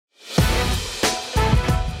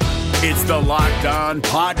It's the Locked On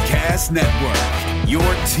Podcast Network, your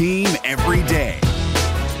team every day.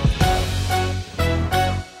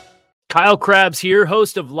 Kyle Krabs here,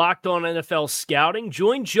 host of Locked On NFL Scouting.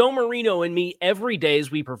 Join Joe Marino and me every day as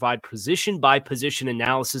we provide position-by-position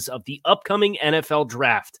analysis of the upcoming NFL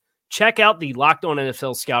Draft. Check out the Locked On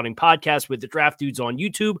NFL Scouting podcast with the Draft Dudes on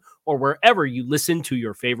YouTube or wherever you listen to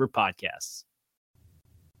your favorite podcasts.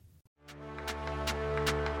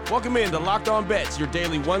 Welcome in to Locked On Bets, your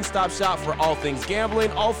daily one-stop shop for all things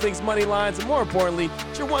gambling, all things money lines, and more importantly,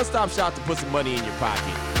 it's your one-stop shop to put some money in your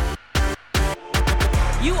pocket.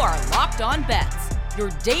 You are Locked On Bets, your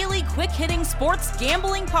daily quick-hitting sports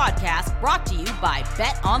gambling podcast brought to you by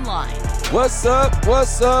Bet Online. What's up?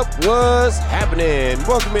 What's happening?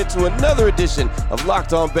 Welcome into another edition of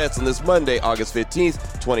Locked On Bets on this Monday, August 15th,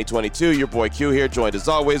 2022. Your boy Q here, joined as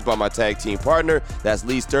always by my tag team partner. That's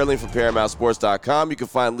Lee Sterling from ParamountSports.com. You can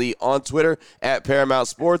find Lee on Twitter at Paramount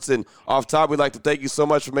Sports. And off top, we'd like to thank you so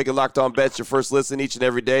much for making Locked On Bets your first listen each and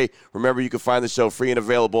every day. Remember, you can find the show free and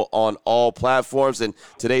available on all platforms. And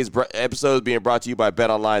today's episode is being brought to you by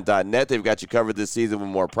BetOnline.net. They've got you covered this season with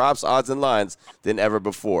more props, odds, and lines than ever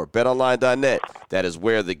before. BetOnline.net, that is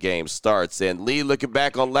where the game starts. And Lee, looking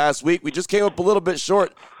back on last week, we just came up a little bit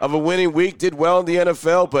short of a winning week, did well in the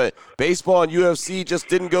NFL, but baseball and UFC just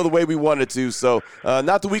didn't go the way we wanted to. So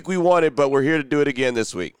not the week we wanted, but we're here to do it again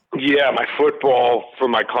this week. Yeah, my football for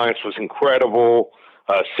my clients was incredible.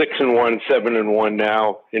 6-1, 7-1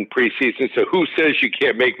 now in preseason. So who says you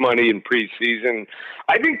can't make money in preseason?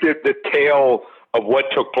 I think that the tale of what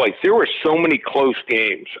took place, there were so many close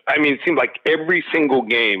games. I mean, it seemed like every single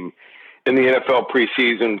game in the NFL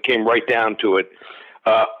preseason came right down to it.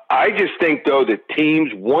 I just think, though, that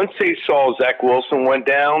teams, once they saw Zach Wilson went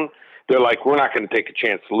down, they're like, we're not going to take a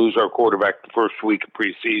chance to lose our quarterback the first week of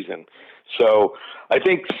preseason. So I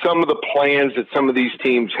think some of the plans that some of these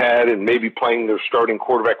teams had and maybe playing their starting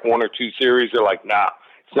quarterback one or two series, they're like, nah,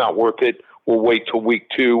 it's not worth it. We'll wait till week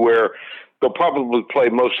 2 where they'll probably play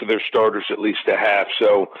most of their starters at least a half.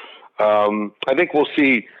 So I think we'll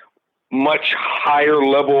see much higher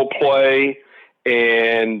level play,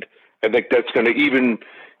 and I think that's going to even,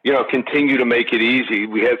 continue to make it easy.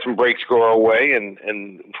 We had some breaks go our way, and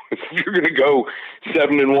if you're going to go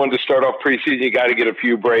 7-1 to start off preseason, you got to get a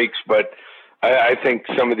few breaks. But I think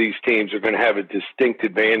some of these teams are going to have a distinct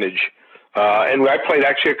advantage. And I played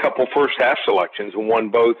actually a couple first half selections and won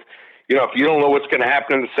both. If you don't know what's going to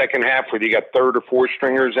happen in the second half, whether you got third or fourth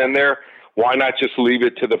stringers in there, why not just leave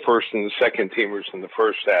it to the first and the second teamers in the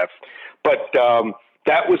first half? But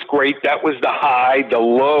that was great. That was the high. The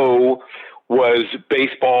low was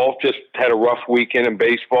baseball. Just had a rough weekend in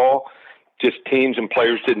baseball. Just teams and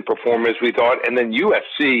players didn't perform as we thought. And then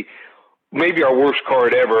UFC, maybe our worst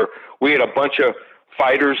card ever. We had a bunch of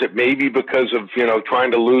fighters that maybe because of,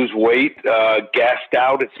 trying to lose weight, gassed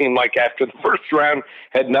out, it seemed like after the first round,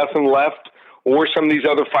 had nothing left. Or some of these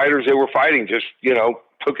other fighters they were fighting just,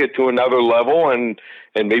 took it to another level and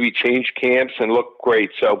maybe changed camps and looked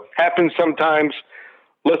great. So happens sometimes.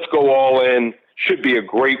 Let's go all in. Should be a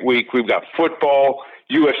great week. We've got football,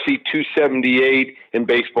 UFC 278, and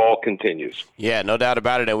baseball continues. Yeah, no doubt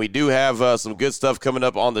about it. And we do have some good stuff coming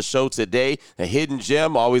up on the show today. A hidden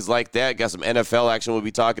gem, always like that. Got some NFL action we'll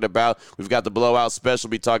be talking about. We've got the blowout special.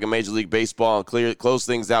 We'll be talking Major League Baseball and close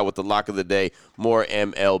things out with the lock of the day. More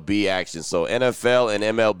MLB action. So NFL and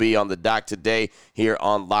MLB on the dock today here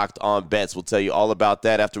on Locked On Bets. We'll tell you all about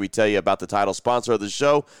that after we tell you about the title sponsor of the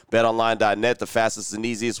show, BetOnline.net, the fastest and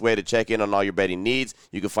easiest way to check in on all your betting needs.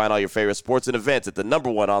 You can find all your favorite sports and events at the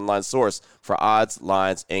 #1 online source for odds,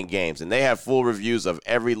 lines, and games. And they have full reviews of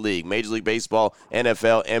every league, Major League Baseball,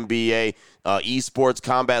 NFL, NBA, esports,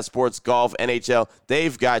 combat sports, golf, NHL.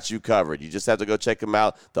 They've got you covered. You just have to go check them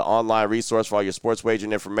out, the online resource for all your sports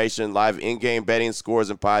wagering information, live in-game betting, scores,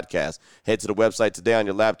 and podcasts. Head to the website today on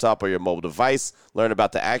your laptop or your mobile device. Learn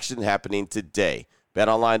about the action happening today.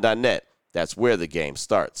 BetOnline.net, that's where the game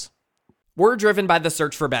starts. We're driven by the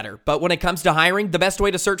search for better, but when it comes to hiring, the best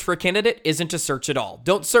way to search for a candidate isn't to search at all.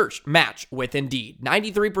 Don't search, match with Indeed.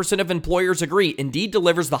 93% of employers agree Indeed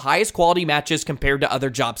delivers the highest quality matches compared to other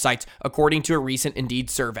job sites, according to a recent Indeed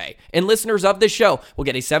survey. And listeners of this show will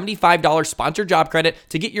get a $75 sponsored job credit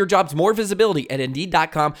to get your jobs more visibility at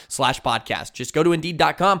Indeed.com/podcast. Just go to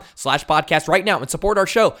Indeed.com/podcast right now and support our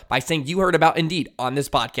show by saying you heard about Indeed on this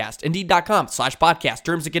podcast. Indeed.com/podcast.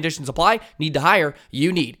 Terms and conditions apply. Need to hire?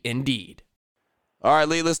 You need Indeed. All right,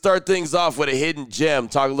 Lee, let's start things off with a hidden gem.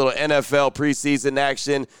 Talk a little NFL preseason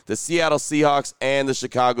action. The Seattle Seahawks and the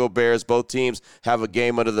Chicago Bears, both teams have a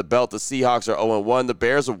game under the belt. The Seahawks are 0-1. The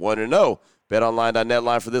Bears are 1-0. BetOnline.net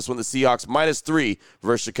line for this one, the Seahawks -3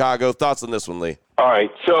 versus Chicago. Thoughts on this one, Lee? All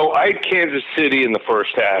right, so I had Kansas City in the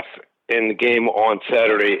first half in the game on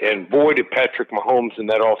Saturday, and boy, did Patrick Mahomes and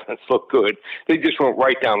that offense look good. They just went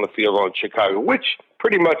right down the field on Chicago, which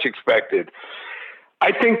pretty much expected.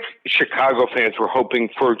 I think Chicago fans were hoping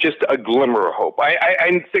for just a glimmer of hope.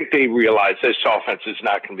 I think they realized this offense is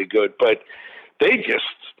not going to be good, but they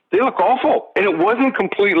look awful. And it wasn't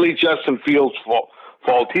completely Justin Fields'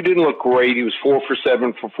 fault. He didn't look great. He was 4 for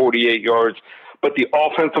 7 for 48 yards, but the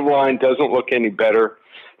offensive line doesn't look any better.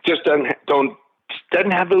 Just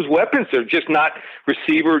doesn't have those weapons. They're just not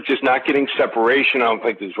receiver, just not getting separation. I don't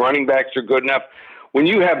think these running backs are good enough. When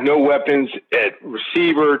you have no weapons at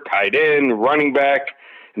receiver, tight end, running back,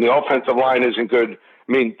 and the offensive line isn't good,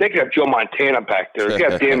 I mean, they could have Joe Montana back there. They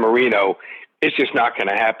got Dan Marino. It's just not going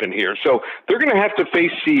to happen here. So they're going to have to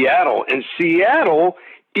face Seattle. And Seattle,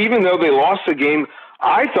 even though they lost the game,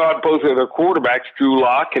 I thought both of their quarterbacks, Drew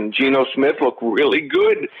Lock and Geno Smith, looked really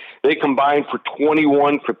good. They combined for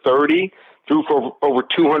 21 for 30. Threw for over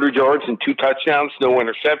 200 yards and 2 touchdowns, no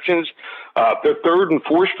interceptions. Their third and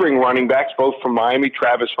fourth string running backs, both from Miami,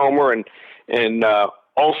 Travis Homer and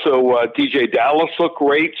also DJ Dallas, look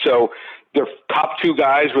great. So their top 2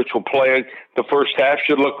 guys, which will play the first half,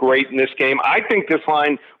 should look great in this game. I think this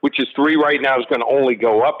line, which is 3 right now, is going to only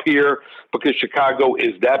go up here because Chicago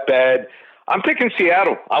is that bad. I'm picking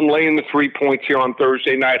Seattle. I'm laying the 3 points here on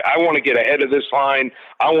Thursday night. I want to get ahead of this line.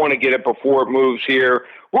 I want to get it before it moves here.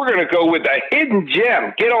 We're going to go with a hidden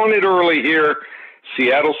gem. Get on it early here.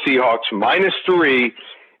 Seattle Seahawks -3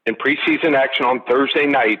 in preseason action on Thursday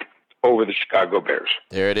night over the Chicago Bears.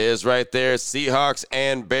 There it is right there, Seahawks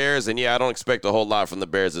and Bears. And, yeah, I don't expect a whole lot from the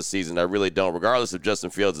Bears this season. I really don't, regardless if Justin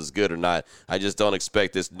Fields is good or not. I just don't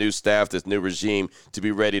expect this new staff, this new regime to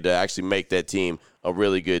be ready to actually make that team a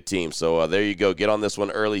really good team. So there you go. Get on this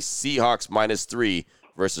one early. Seahawks -3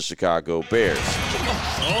 versus Chicago Bears.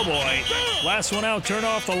 Oh, boy. Last one out, turn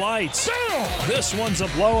off the lights. This one's a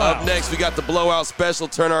blowout. Up next, we got the blowout special.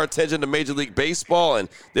 Turn our attention to Major League Baseball, and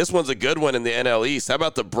this one's a good one in the NL East. How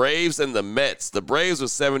about the Braves and the Mets? The Braves are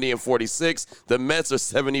 70-46. The Mets are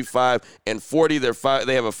 75-40.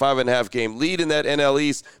 They have a 5.5 game lead in that NL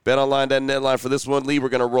East. BetOnline.net line for this one. Lee, we're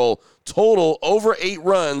going to roll total over 8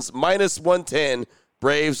 runs, -110.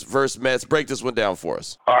 Braves versus Mets. Break this one down for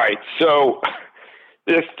us. All right, so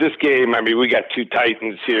this game, I mean, we got 2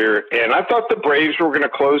 Titans here, and I thought the Braves were going to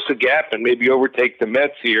close the gap and maybe overtake the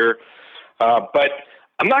Mets here, but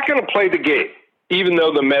I'm not going to play the game, even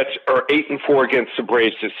though the Mets are 8-4 against the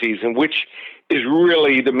Braves this season, which is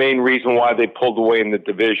really the main reason why they pulled away in the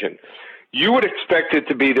division. You would expect it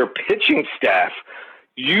to be their pitching staff.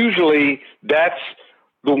 Usually that's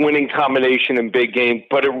the winning combination in big games,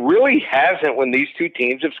 but it really hasn't when these 2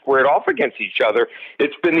 teams have squared off against each other.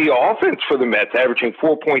 It's been the offense for the Mets, averaging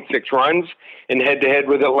 4.6 runs in head-to-head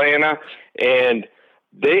with Atlanta, and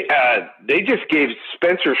they just gave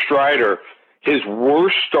Spencer Strider his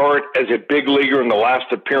worst start as a big leaguer in the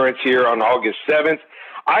last appearance here on August 7th.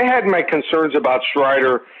 I had my concerns about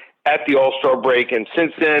Strider at the All-Star break, and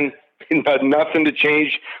since then, nothing to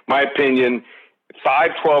change my opinion.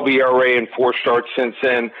 5.12 ERA and 4 starts since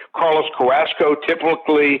then. Carlos Carrasco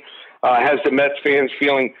typically has the Mets fans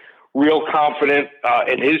feeling real confident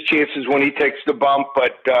in his chances when he takes the bump,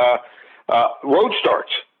 but road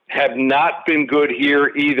starts have not been good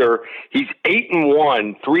here either. He's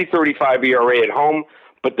 8-1, 3.35 ERA at home,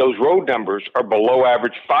 but those road numbers are below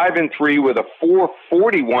average. 5-3 with a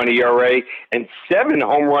 4.41 ERA and 7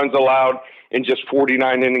 home runs allowed in just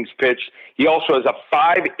 49 innings pitched. He also has a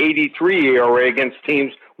 5.83 ERA against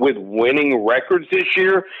teams with winning records this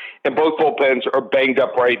year, and both bullpens are banged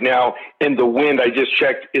up right now, and the wind, I just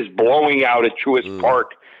checked, is blowing out at Truist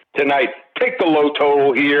Park tonight. Pick the low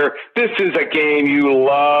total here. This is a game you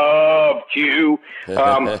love, Q.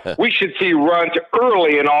 We should see runs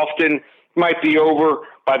early and often. Might be over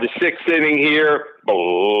by the 6th inning here.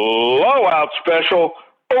 Blowout special.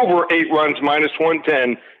 Over 8 runs,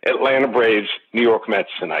 -110, Atlanta Braves, New York Mets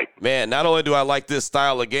tonight. Man, not only do I like this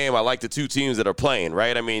style of game, I like the 2 teams that are playing,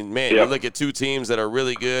 right? I mean, man, You look at 2 teams that are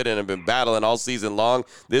really good and have been battling all season long.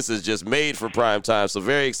 This is just made for prime time. So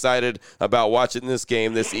very excited about watching this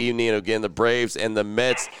game this evening. And again, the Braves and the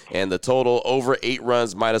Mets, and the total over 8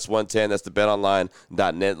 runs, -110. That's the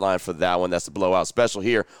BetOnline.net line for that one. That's the blowout special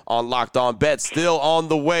here on Locked On Bets. Still on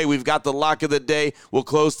the way. We've got the lock of the day. We'll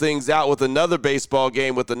close things out with another baseball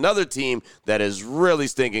game with another team that is really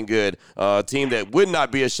stinking good. A team that would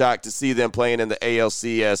not be a shock to see them playing in the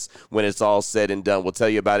ALCS when it's all said and done. We'll tell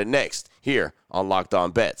you about it next here on Locked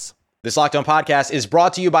On Bets. This Locked On podcast is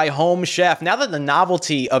brought to you by Home Chef. Now that the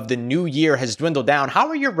novelty of the new year has dwindled down, how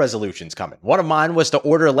are your resolutions coming? One of mine was to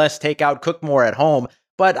order less takeout, cook more at home,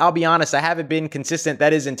 but I'll be honest, I haven't been consistent.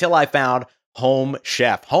 That is until I found Home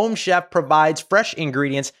Chef. Home Chef provides fresh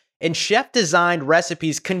ingredients and chef-designed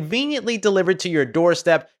recipes conveniently delivered to your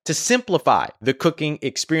doorstep to simplify the cooking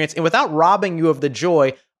experience and without robbing you of the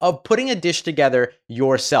joy of putting a dish together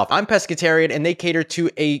yourself. I'm pescatarian and they cater to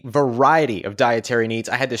a variety of dietary needs.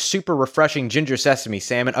 I had this super refreshing ginger sesame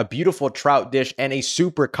salmon, a beautiful trout dish, and a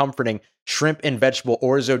super comforting shrimp and vegetable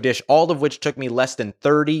orzo dish, all of which took me less than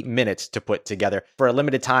 30 minutes to put together. For a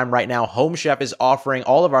limited time right now, Home Chef is offering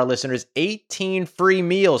all of our listeners 18 free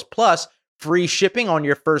meals plus free shipping on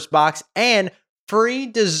your first box and free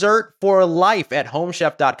dessert for life at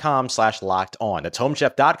homechef.com/lockedon. That's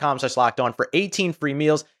homechef.com/lockedon for 18 free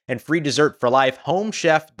meals and free dessert for life.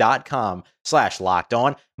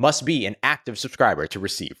 Homechef.com/lockedon. Must be an active subscriber to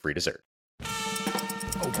receive free dessert.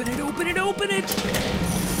 Open it, open it, open it.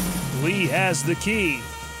 Lee has the key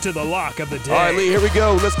to the lock of the day. All right, Lee, here we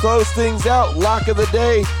go. Let's close things out. Lock of the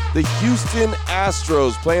day, the Houston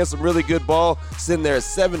Astros playing some really good ball, sitting there at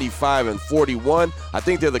 75-41. I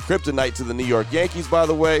think they're the kryptonite to the New York Yankees, by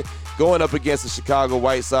the way, going up against the Chicago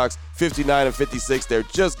White Sox, 59-56. They're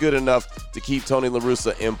just good enough to keep Tony La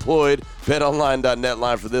Russa employed. BetOnline.net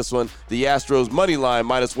line for this one. The Astros money line,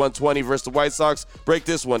 -120 versus the White Sox. Break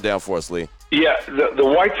this one down for us, Lee. Yeah, the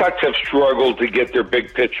White Sox have struggled to get their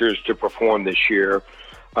big pitchers to perform this year.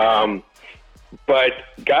 But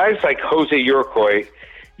guys like Jose Urquidy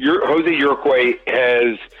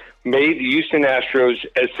has made the Houston Astros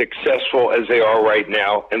as successful as they are right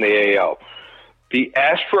now in the AL. The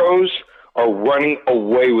Astros are running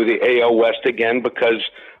away with the AL West again because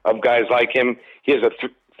of guys like him. He has a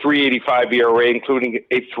 3.85 ERA, including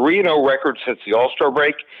a 3-0 record since the All-Star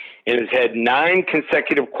break, and has had 9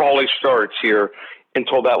 consecutive quality starts here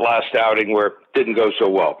until that last outing where it didn't go so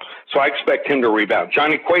well. So I expect him to rebound.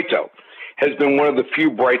 Johnny Cueto has been one of the few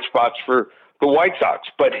bright spots for the White Sox,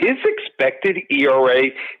 but his expected ERA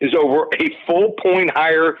is over a full point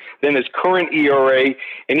higher than his current ERA,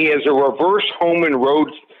 and he has a reverse home and road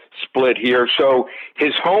split here. So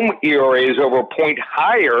his home ERA is over a point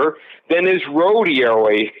higher than his road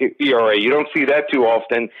ERA. You don't see that too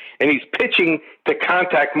often. And he's pitching to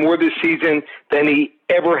contact more this season than he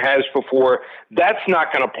ever has before. That's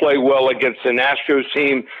not going to play well against an Astros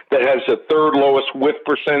team that has the third lowest whiff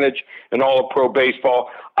percentage in all of pro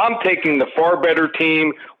baseball. I'm taking the far better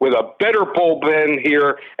team with a better bullpen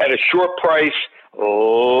here at a short price.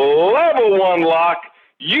 Level 1 lock.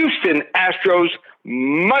 Houston Astros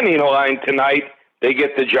money line tonight. They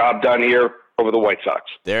get the job done here over the White Sox.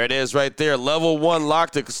 There it is right there. Level 1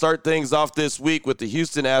 lock to start things off this week with the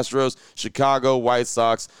Houston Astros, Chicago White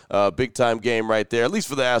Sox. Big-time game right there, at least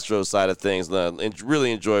for the Astros side of things.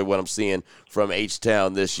 Really enjoy what I'm seeing from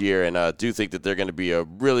H-Town this year, and do think that they're going to be a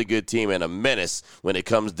really good team and a menace when it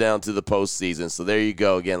comes down to the postseason. So there you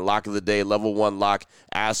go. Again, lock of the day, level 1 lock,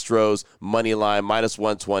 Astros, money line,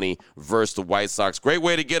 -120 versus the White Sox. Great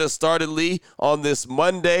way to get us started, Lee, on this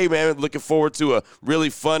Monday. Man, looking forward to a really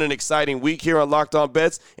fun and exciting week here on Locked On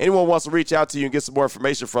Bets. Anyone wants to reach out to you and get some more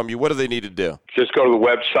information from you, what do they need to do? Just go to the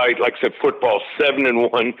website. Like I said, football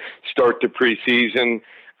 7-1, start the preseason.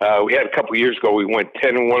 We had a couple years ago, we went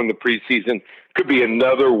 10-1 in the preseason. Could be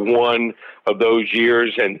another one of those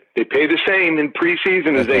years, and they pay the same in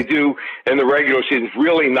preseason as they do in the regular season. It's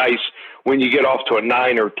really nice when you get off to a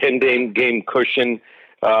 9 or 10 game cushion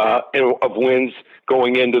of wins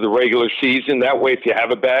going into the regular season. That way, if you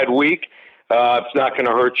have a bad week, it's not going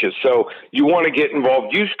to hurt you. So you want to get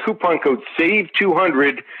involved. Use coupon code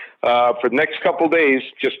SAVE200 for the next couple of days,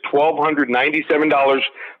 just $1,297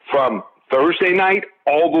 from Thursday night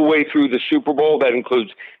all the way through the Super Bowl. That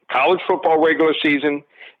includes college football regular season,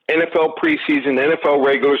 NFL preseason, NFL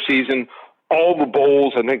regular season, all the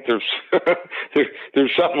bowls. I think there's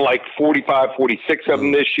there's something like 45, 46 of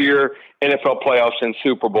them this year, NFL playoffs and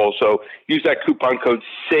Super Bowl. So use that coupon code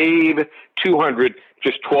SAVE200,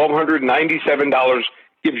 just $1,297.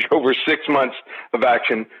 Gives you over 6 months of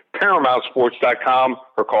action. ParamountSports.com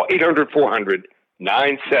or call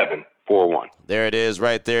 800-400-9741. There it is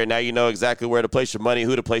right there. Now you know exactly where to place your money,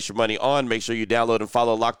 who to place your money on. Make sure you download and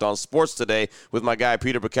follow Locked On Sports today with my guy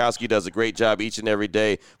Peter Bukowski. Does a great job each and every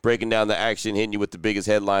day breaking down the action, hitting you with the biggest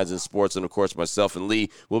headlines in sports. And, of course, myself and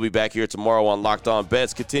Lee will be back here tomorrow on Locked On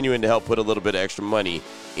Bets, continuing to help put a little bit of extra money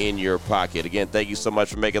in your pocket. Again, thank you so much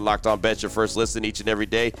for making Locked On Bets your first listen each and every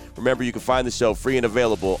day. Remember, you can find the show free and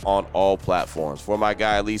available on all platforms. For my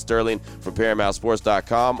guy Lee Sterling from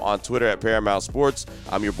ParamountSports.com, on Twitter at Paramount Sports,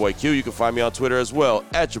 I'm your boy Q. You You can find me on Twitter as well,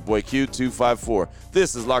 at your boy Q254.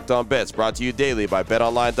 This is Locked On Bets, brought to you daily by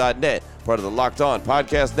BetOnline.net, part of the Locked On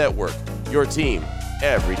Podcast Network, your team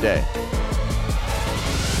every day.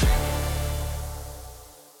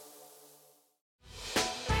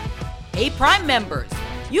 Hey, Prime members,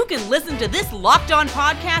 you can listen to this Locked On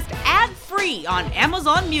podcast ad-free on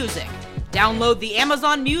Amazon Music. Download the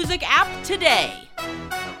Amazon Music app today.